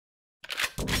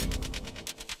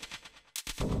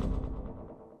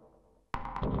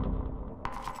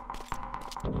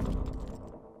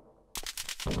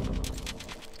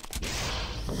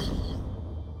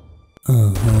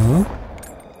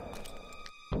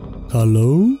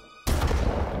Halo?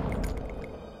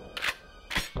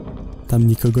 Tam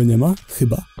nikogo nie ma?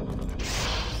 Chyba.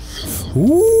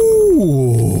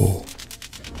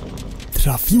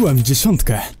 Trafiłem w 10.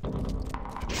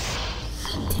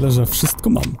 Tyle, że wszystko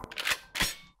mam.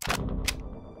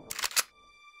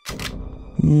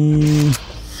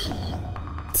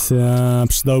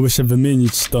 Przydałoby się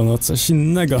wymienić to na coś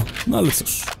innego. No ale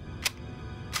cóż.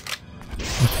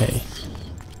 Okej.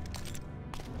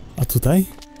 A tutaj?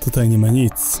 Tutaj nie ma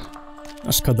nic.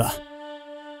 A szkoda.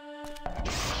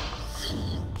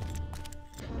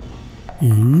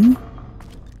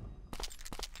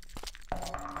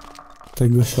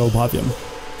 Tego się obawiam.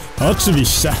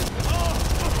 Oczywiście.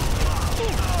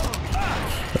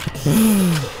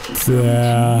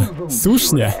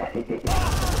 Słusznie.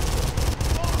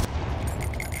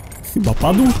 Chyba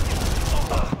padł?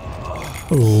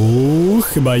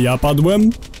 Chyba ja padłem.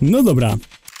 No dobra.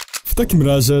 W takim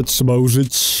razie trzeba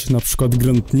użyć na przykład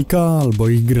granatnika albo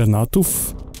ich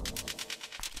granatów.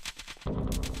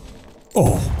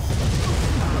 O!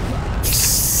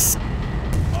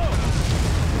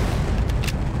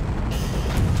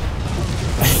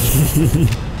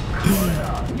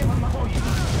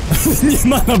 Nie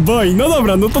ma naboi. No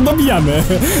dobra, no to dobijamy.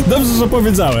 Dobrze, że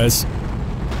powiedziałeś.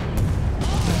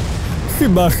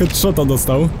 Chyba headshota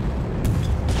dostał.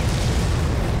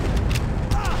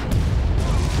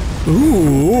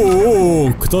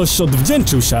 Ktoś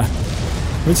odwdzięczył się.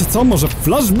 Wiecie co, może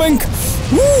flashbang?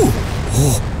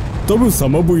 O, to był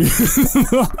samobój.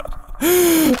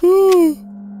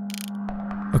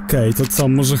 Okej, to co,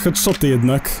 może headshoty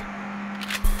jednak?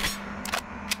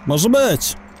 Może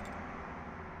być.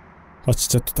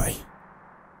 Chodźcie tutaj.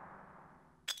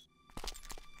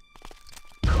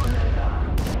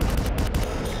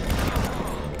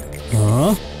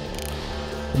 A?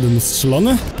 Będę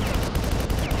strzelony?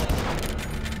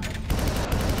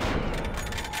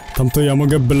 Tam to ja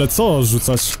mogę byle co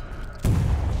rzucać.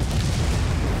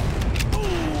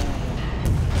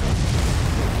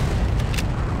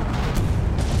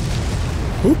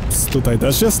 Ups, tutaj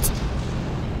też jest.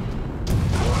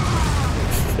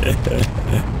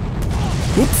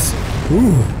 Ups.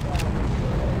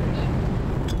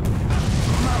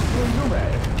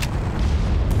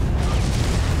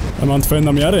 Ja mam twoje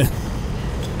namiary.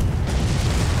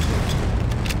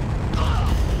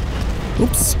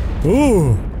 Ups.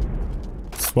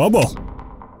 Słabo.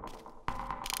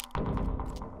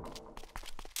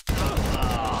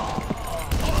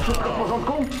 Wszystko w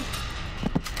porządku?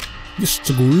 Nie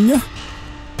szczególnie?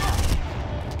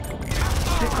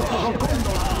 Wszystko w porządku?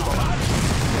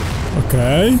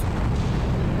 Okej.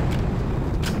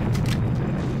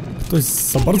 Ktoś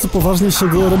za bardzo poważnie się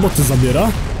do roboty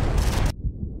zabiera.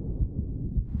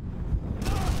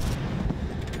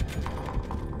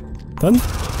 Ten?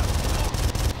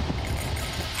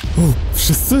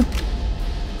 Wszyscy?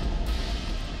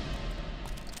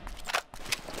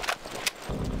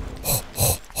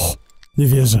 Nie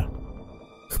wierzę.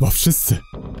 Chyba wszyscy.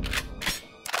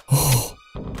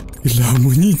 Ile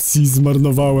amunicji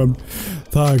zmarnowałem.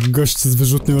 Tak, gość z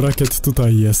wyrzutnią rakiet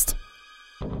tutaj jest.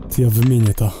 To ja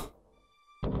wymienię to.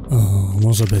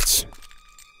 Może być.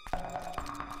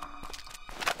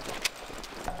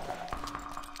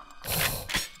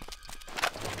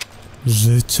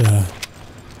 Życie.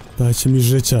 Dajcie mi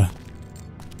życie.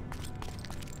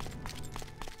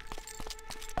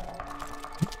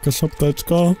 Jakaś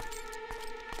apteczka.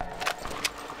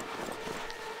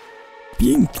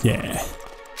 Pięknie.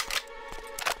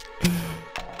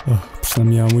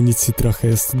 Przynajmniej amunicji trochę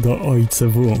jest do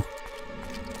OICW.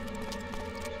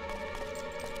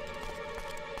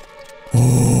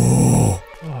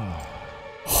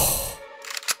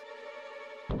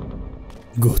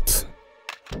 Good.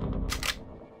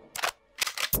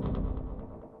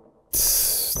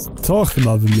 To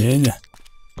chyba wymienię.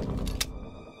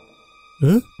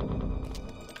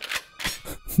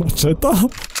 Maczeta?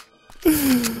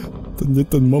 To nie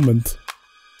ten moment.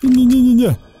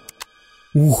 Nie.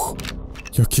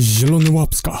 Jakieś zielone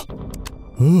łapska.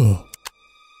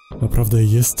 Naprawdę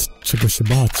jest czego się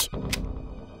bać.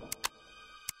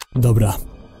 Dobra.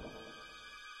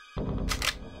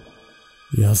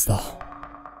 Jazda.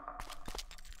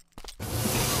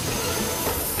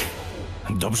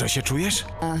 Dobrze się czujesz?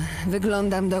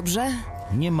 Wyglądam dobrze?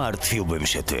 Nie martwiłbym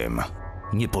się tym.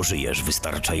 Nie pożyjesz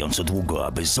wystarczająco długo,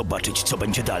 aby zobaczyć, co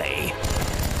będzie dalej.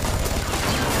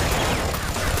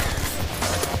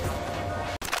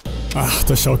 Ach,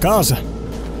 to się okaże.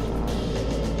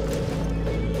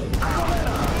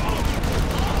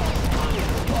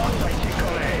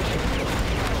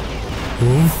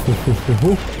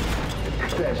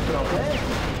 Chcesz trochę?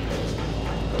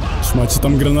 Trzymacie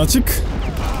tam granacik?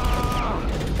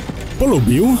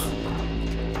 Polubił.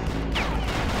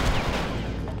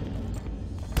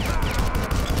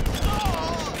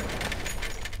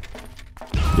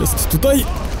 Jest tutaj.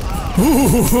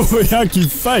 Jaki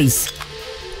face.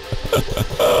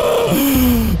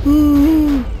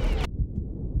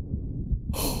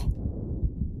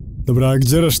 Dobra, a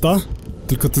gdzie reszta?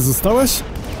 Tylko ty zostałeś?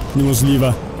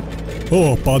 Niemożliwe.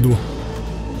 O, padło.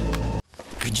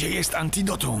 Gdzie jest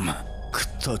antidotum?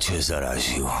 Kto cię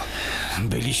zaraził?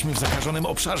 Byliśmy w zakażonym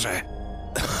obszarze.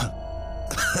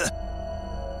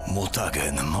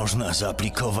 Mutagen można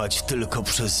zaaplikować tylko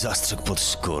przez zastrzyk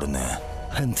podskórny.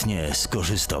 Chętnie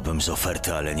skorzystałbym z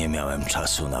oferty, ale nie miałem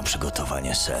czasu na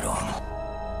przygotowanie serum.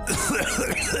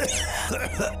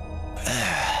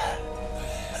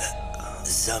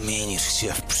 Zamienisz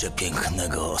się w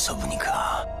przepięknego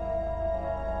osobnika.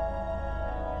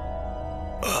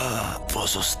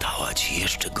 Pozostała ci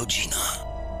jeszcze godzina.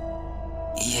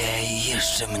 Jej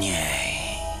jeszcze mniej.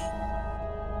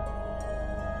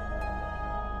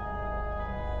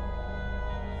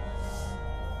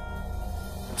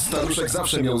 Staruszek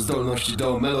zawsze miał zdolność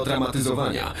do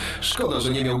melodramatyzowania. Szkoda, że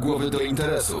nie miał głowy do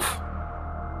interesów.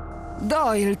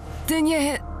 Doyle, ty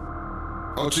nie...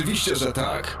 Oczywiście, że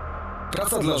tak.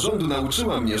 Praca dla rządu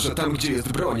nauczyła mnie, że tam, gdzie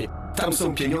jest broń, tam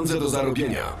są pieniądze do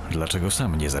zarobienia. Dlaczego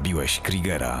sam nie zabiłeś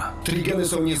Kriegera? Trigeny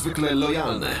są niezwykle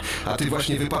lojalne, a ty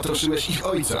właśnie wypatroszyłeś ich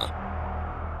ojca.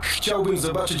 Chciałbym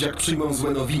zobaczyć, jak przyjmą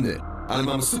złe nowiny, ale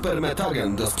mam super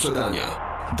metagen do sprzedania.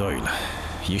 Doyle,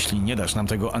 jeśli nie dasz nam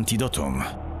tego antidotum,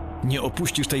 nie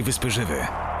opuścisz tej wyspy żywy.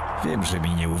 Wiem, że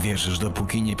mi nie uwierzysz,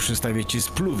 dopóki nie przystawię ci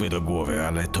spluwy do głowy,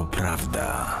 ale to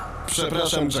prawda.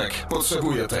 Przepraszam, Jack,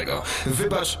 potrzebuję tego.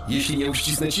 Wybacz, jeśli nie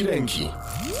uścisnę ci ręki.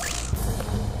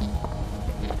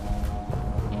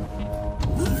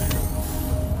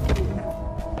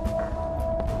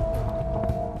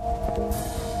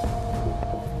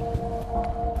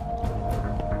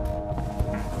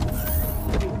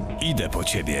 Idę po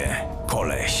ciebie,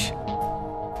 koleś.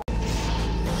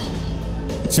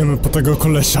 Idziemy po tego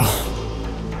kolesia.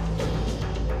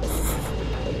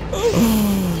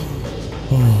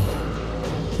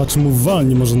 A czy mu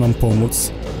walnie może nam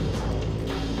pomóc?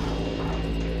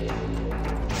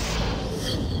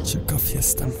 Ciekaw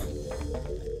jestem.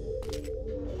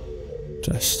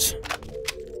 Cześć.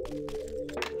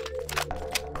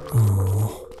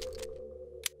 O.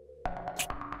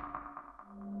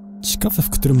 Ciekawe, w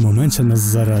którym momencie nas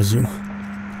zaraził.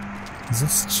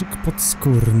 Zastrzyk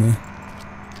podskórny.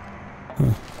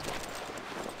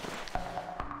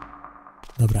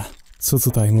 Dobra, co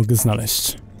tutaj mogę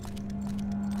znaleźć?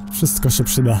 Wszystko się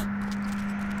przyda.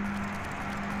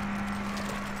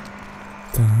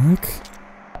 Tak.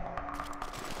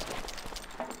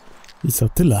 I co,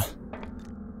 tyle?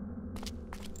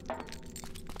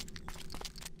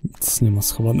 Nic nie ma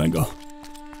schowanego.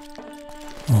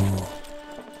 O.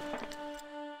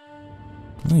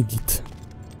 No i git.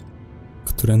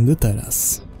 Którędy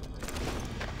teraz?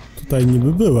 Tutaj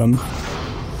niby byłem.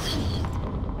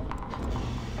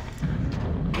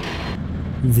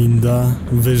 Winda,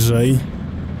 wyżej.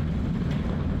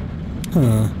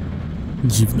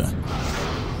 Dziwne.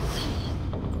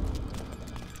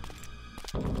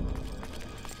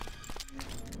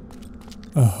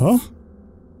 Aha.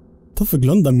 To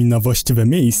wygląda mi na właściwe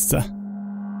miejsce.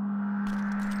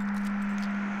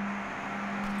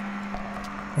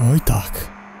 Oj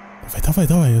tak. Dawaj, dawaj,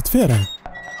 dawaj, otwieraj.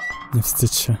 Nie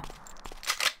wstydź się.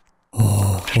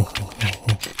 O.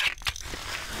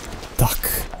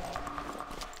 Tak.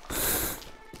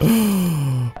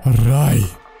 Raj.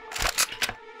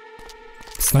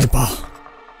 Snajpa.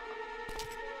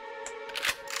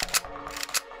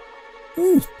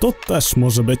 To też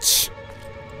może być.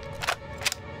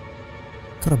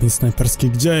 Karabin snajperski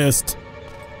gdzie jest?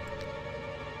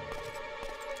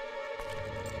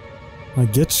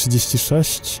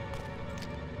 AG-36.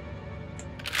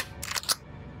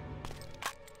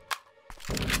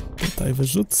 Tutaj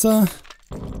wyrzucę.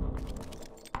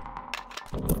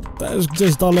 To też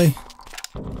gdzieś dalej.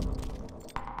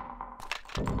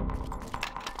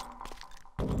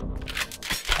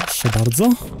 Proszę bardzo.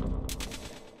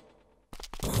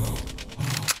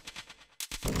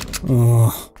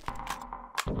 O.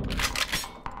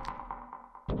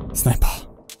 Snajpa.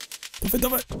 Dawaj,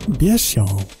 dawaj. Bierz ją.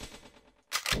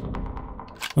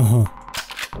 Aha.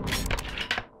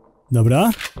 Dobra.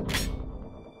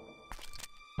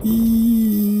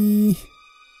 I...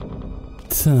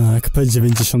 tak,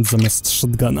 P90 zamiast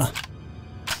shotguna.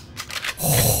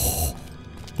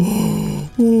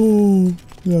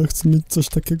 Ja chcę mieć coś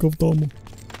takiego w domu.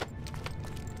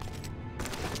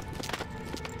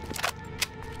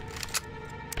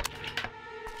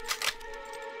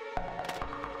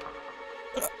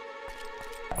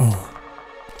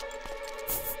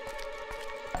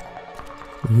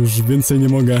 Już więcej nie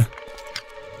mogę.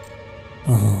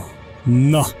 O,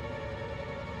 no.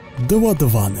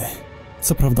 Doładowany.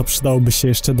 Co prawda przydałoby się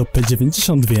jeszcze do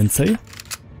P90 więcej,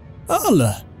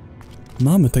 ale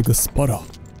mamy tego sporo.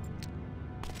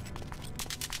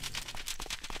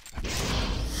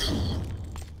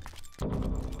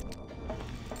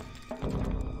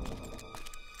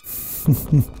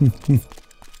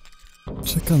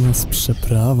 Czeka nas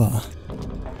przeprawa.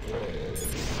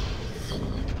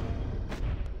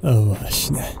 O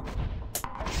właśnie.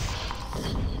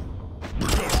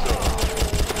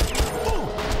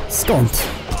 Skąd?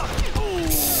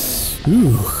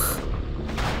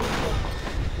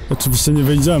 Oczywiście nie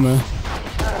wejdziemy.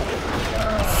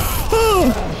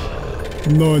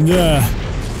 No nie.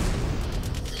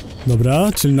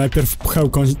 Dobra, czyli najpierw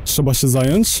pchełką trzeba się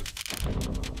zająć.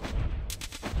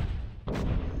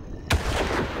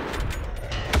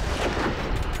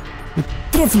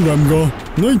 Trafiłem go.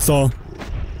 No i co?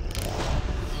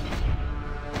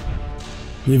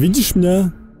 Nie widzisz mnie?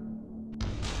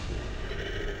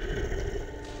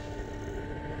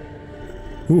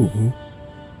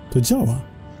 To działa.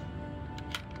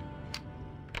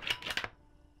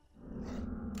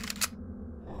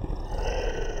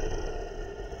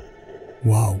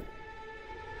 Wow.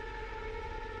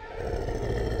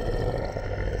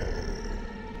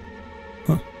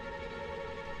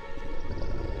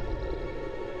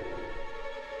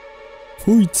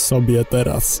 Pójdź sobie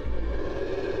teraz.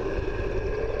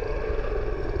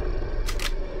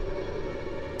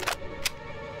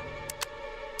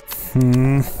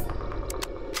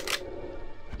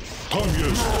 Tam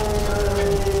jest!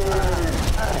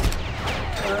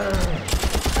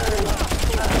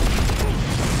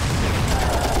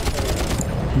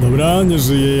 Dobra, nie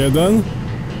żyje jeden.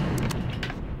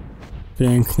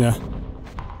 Pięknie.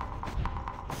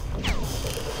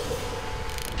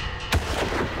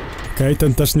 Okej,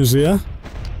 ten też nie żyje.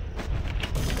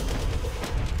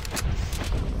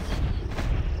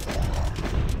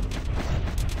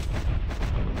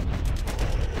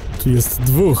 Tu jest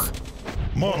dwóch.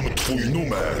 Mam twój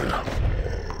numer.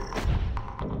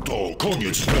 To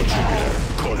koniec dla ciebie,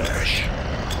 koleś.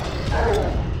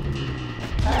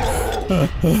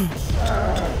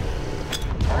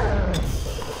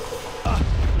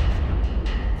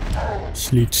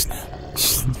 Śliczne.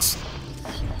 Śliczne.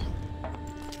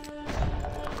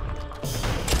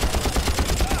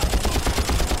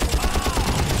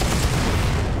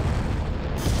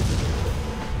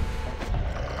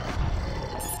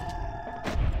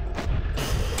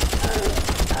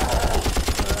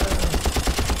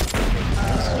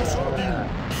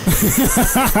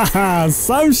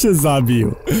 Sam się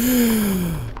zabił.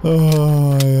 O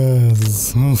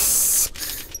Jezus.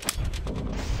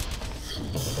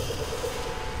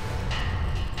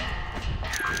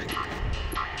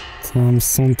 Tam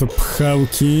są te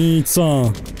pchełki i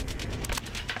co?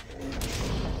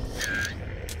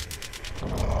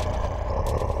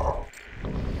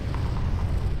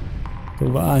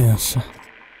 Chowają się.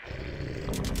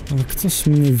 Ale ktoś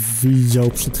mnie widział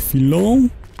przed chwilą?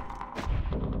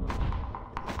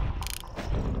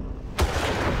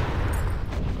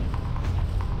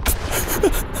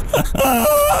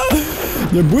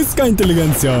 Nie błyska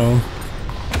inteligencją.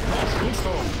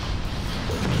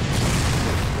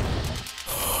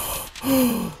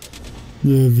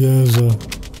 Nie wierzę.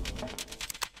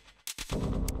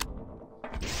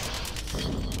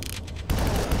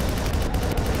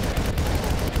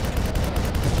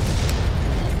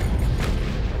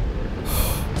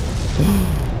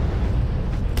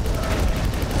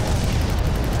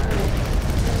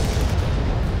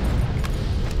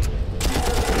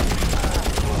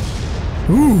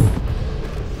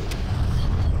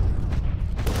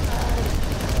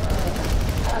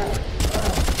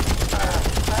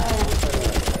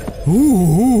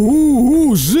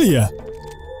 Żyje!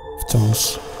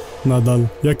 Wciąż. Nadal.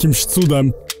 Jakimś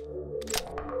cudem.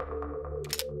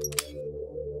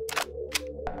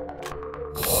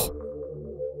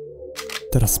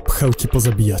 Teraz pchełki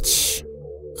pozabijać.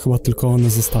 Chyba tylko one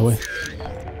zostały.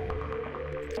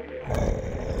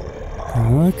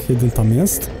 Tak, jeden tam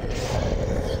jest.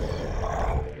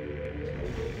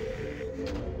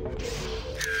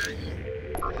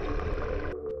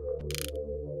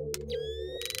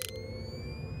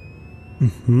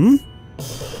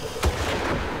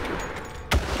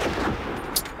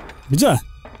 Gdzie?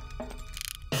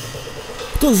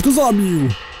 Ktoś go zabił!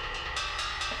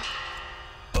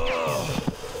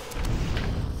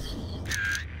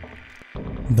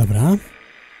 Dobra.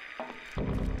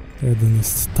 Jeden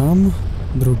jest tam,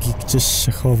 drugi gdzieś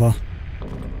się chowa.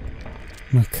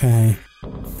 Okej.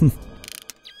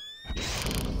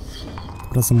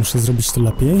 Razem muszę zrobić to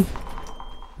lepiej.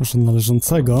 Może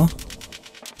należącego.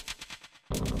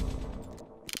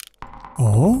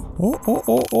 O.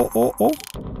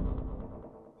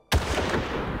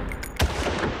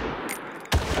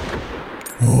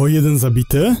 O, jeden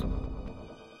zabity.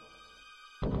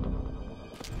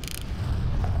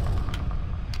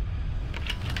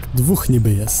 Dwóch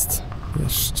niby jest.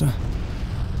 Jeszcze.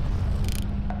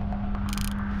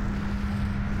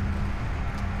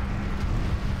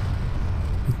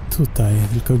 I tutaj,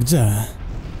 tylko gdzie?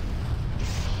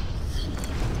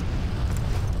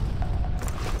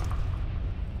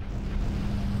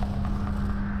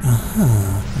 Aha,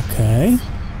 okej.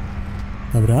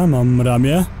 Dobra, mam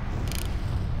ramię.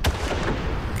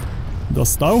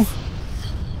 Dostał.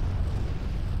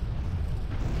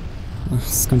 Ach,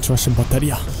 skończyła się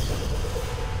bateria.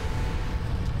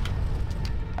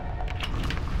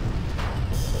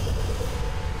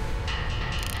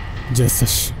 Gdzie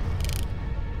jesteś?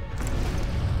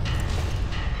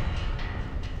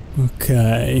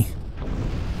 Okej.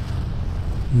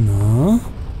 No.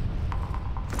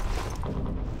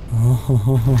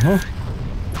 Oho.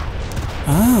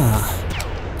 A,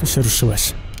 tu się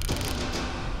ruszyłeś.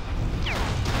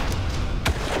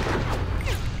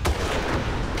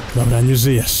 Dobra, nie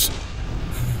żyjesz.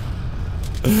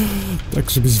 Tak,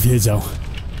 żebyś wiedział.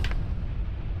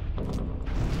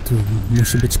 Tu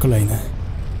musi być kolejny.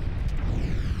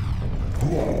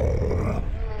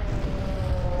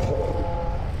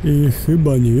 I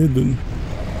chyba nie jeden.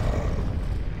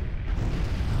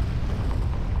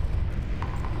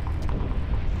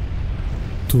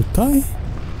 Tutaj?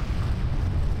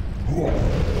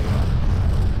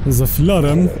 Za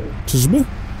filarem? Czyżby?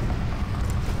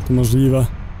 To możliwe.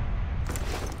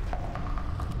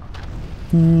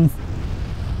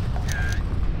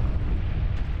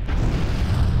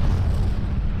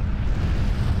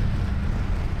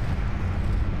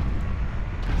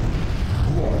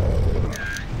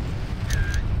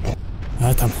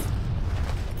 A tam.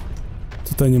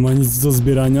 Tutaj nie ma nic do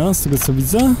zbierania, z tego co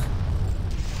widzę.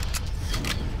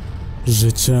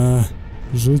 Życie.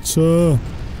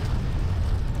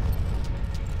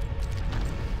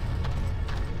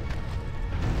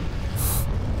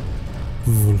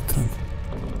 Wulkan.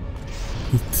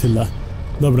 I tyle.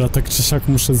 Dobra, tak czy siak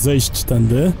muszę zejść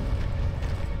tędy.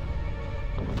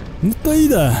 No to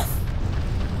idę.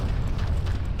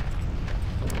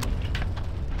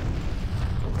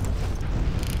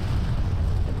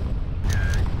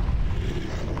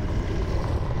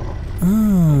 A,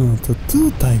 to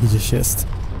tutaj gdzieś jest.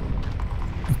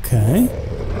 Okej.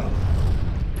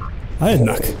 A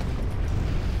jednak.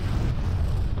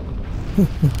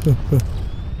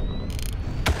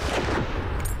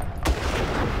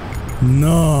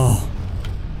 No.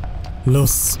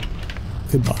 Los.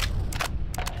 Chyba.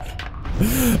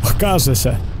 Okaże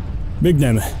się.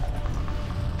 Biegniemy.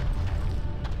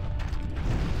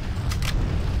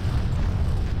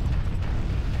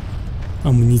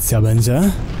 Amunicja będzie.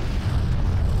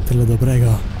 Tyle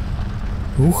dobrego.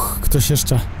 Ktoś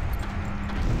jeszcze.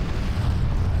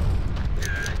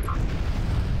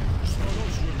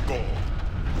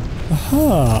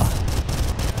 Aha.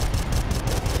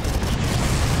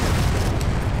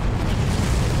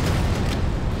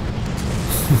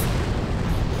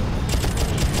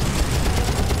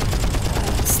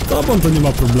 Z tobą to nie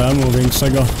ma problemu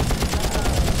większego.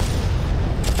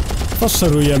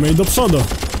 Faszerujemy i do przodu.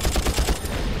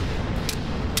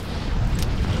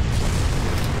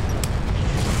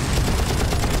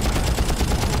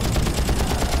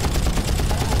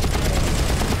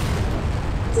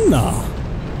 No.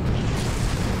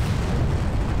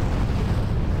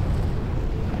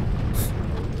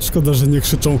 Szkoda, że nie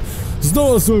krzyczą: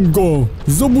 znalazłem go!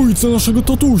 Zabójcę naszego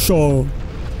tatusia!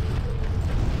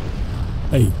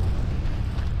 Ej.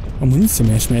 Amunicję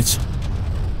miałeś mieć.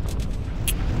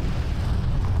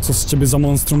 Co z ciebie za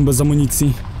monstrum bez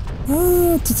amunicji? A,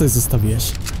 tutaj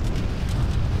zostawiłeś.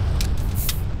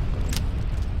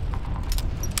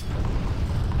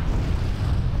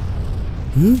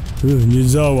 Nie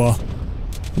działa.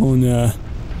 O nie.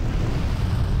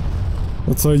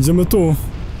 A co, idziemy tu?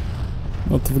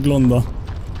 No to wygląda.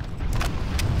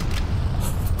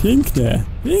 Pięknie,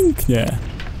 pięknie.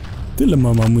 Tyle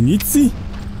mam amunicji.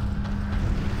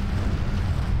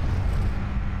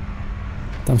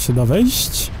 Tam się da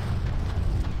wejść?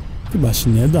 Chyba się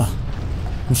nie da.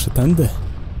 Muszę tędy.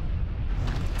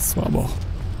 Słabo.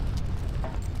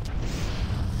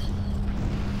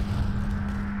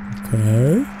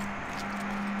 Okej.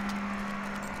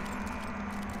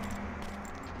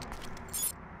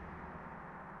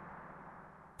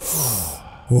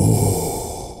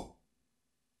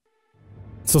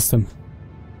 Co z tym?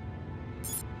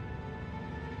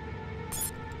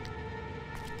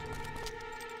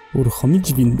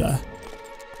 Uruchomić windę.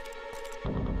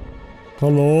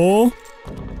 Halo?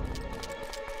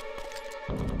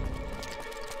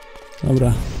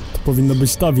 Dobra, to powinna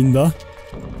być ta winda.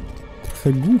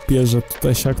 Trochę głupie, że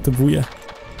tutaj się aktywuje.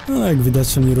 Ale jak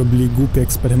widać, oni robili głupie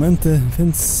eksperymenty,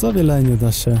 więc za wiele nie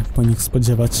da się po nich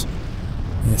spodziewać.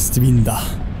 Jest winda.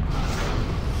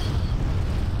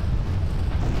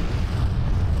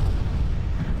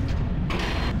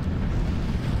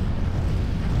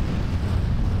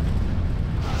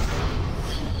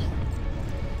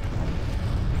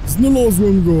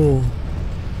 Znalazłem go!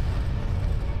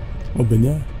 Oby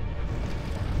nie.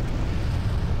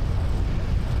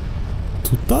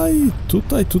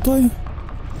 Tutaj?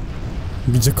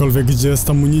 Gdziekolwiek, gdzie jest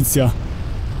amunicja.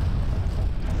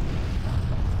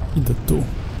 Idę tu.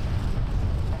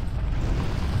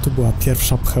 Tu była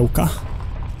pierwsza pchełka.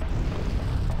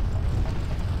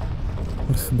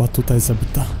 Chyba tutaj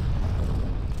zabita.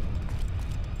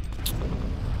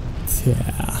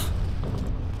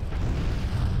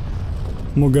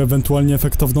 Mogę ewentualnie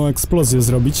efektowną eksplozję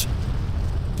zrobić.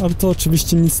 Ale to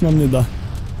oczywiście nic nam nie da.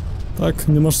 Tak,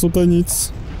 nie masz tutaj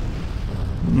nic.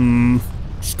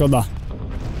 Szkoda.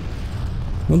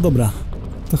 No dobra,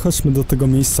 to chodźmy do tego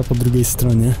miejsca po drugiej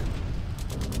stronie.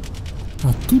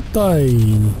 A tutaj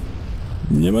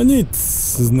nie ma nic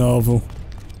znowu.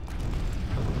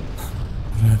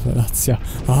 Rewelacja.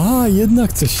 A,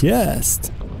 jednak coś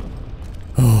jest.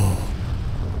 O,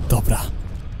 dobra.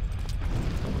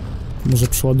 Może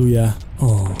przeładuję.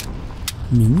 O,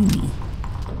 mini.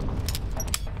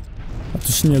 A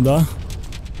tu się nie da?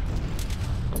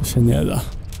 To się nie da.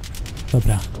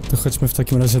 Dobra, to chodźmy w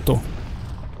takim razie tu.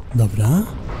 Dobra.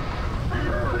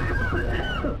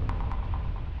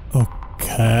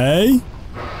 Okej.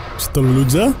 Czy to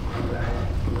ludzie?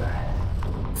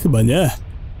 Chyba nie.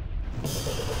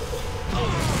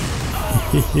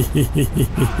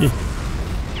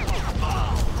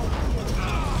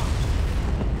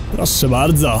 Proszę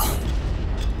bardzo.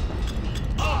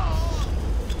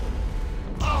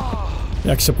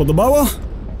 Jak się podobało?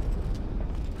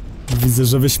 Widzę,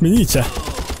 że wyśmienicie.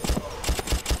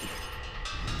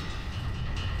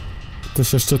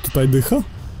 Ktoś jeszcze tutaj dycha?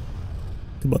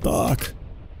 Chyba tak.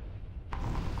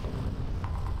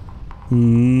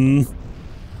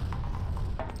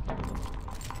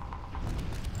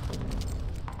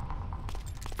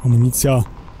 Amunicja.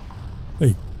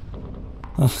 Ej.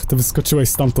 Ach, ty wyskoczyłeś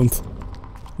stamtąd.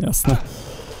 Jasne.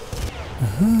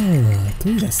 Aha, tu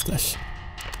jesteś.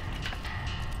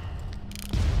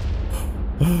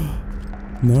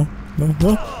 No.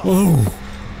 Wow.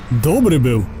 Dobry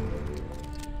był.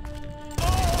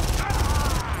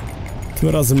 Tym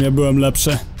razem ja byłem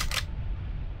lepszy.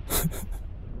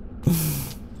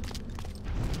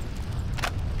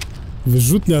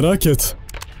 Wyrzutnia rakiet.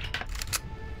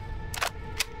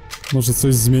 Może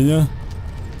coś zmienia?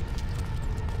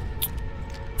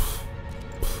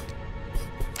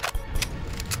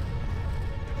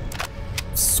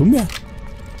 W sumie?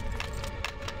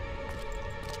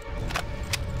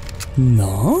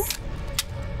 No?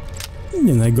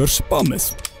 Nie najgorszy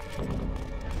pomysł.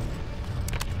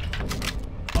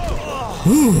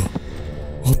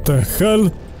 What the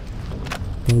hell?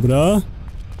 Dobra.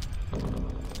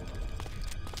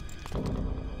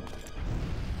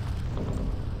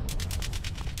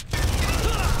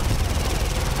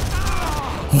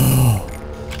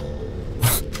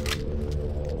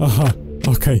 Aha,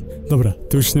 okej, dobra,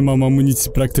 tu już nie mam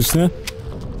amunicji praktycznie,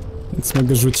 więc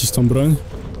mogę rzucić tą broń.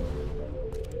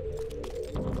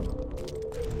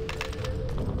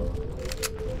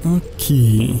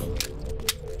 Okej.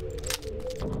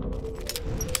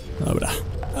 Dobra,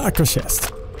 jakoś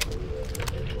jest.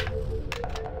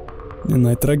 Nie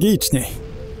najtragiczniej.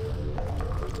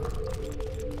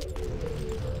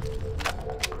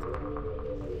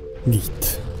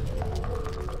 Git.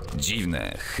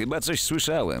 Dziwne, chyba coś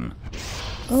słyszałem.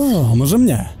 O, może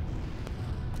mnie.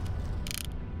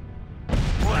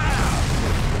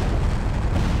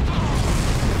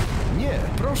 Nie,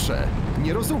 proszę,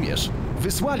 nie rozumiesz.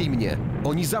 Wysłali mnie.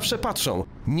 Oni zawsze patrzą.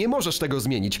 Nie możesz tego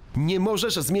zmienić. Nie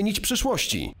możesz zmienić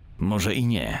przyszłości. Może i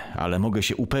nie, ale mogę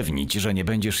się upewnić, że nie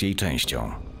będziesz jej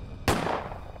częścią.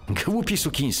 Głupi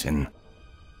sukinsyn.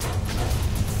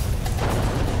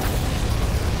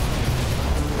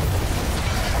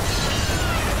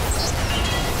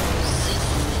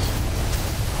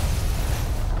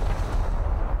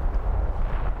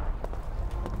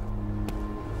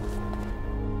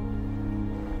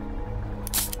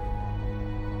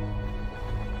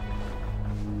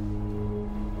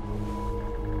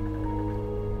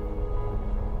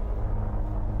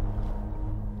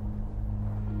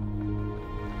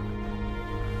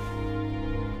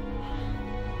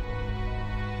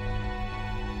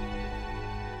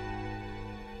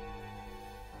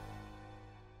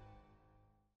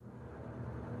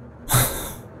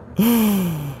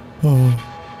 O,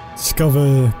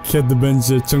 ciekawe, kiedy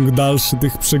będzie ciąg dalszy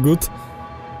tych przygód.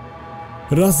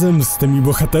 Razem z tymi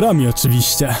bohaterami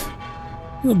oczywiście.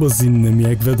 No bo z innymi,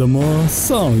 jak wiadomo,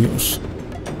 są już.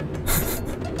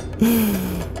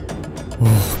 O,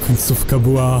 końcówka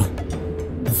była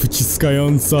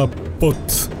wyciskająca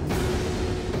pot.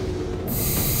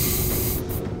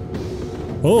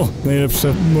 O,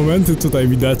 najlepsze momenty tutaj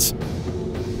widać.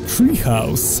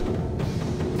 Treehouse.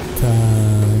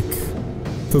 Tak.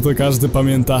 To każdy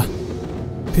pamięta.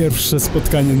 Pierwsze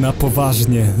spotkanie na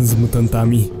poważnie z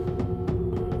mutantami.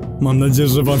 Mam nadzieję,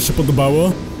 że wam się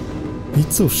podobało. I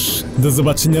cóż, do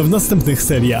zobaczenia w następnych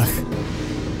seriach.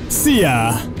 See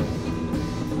ya!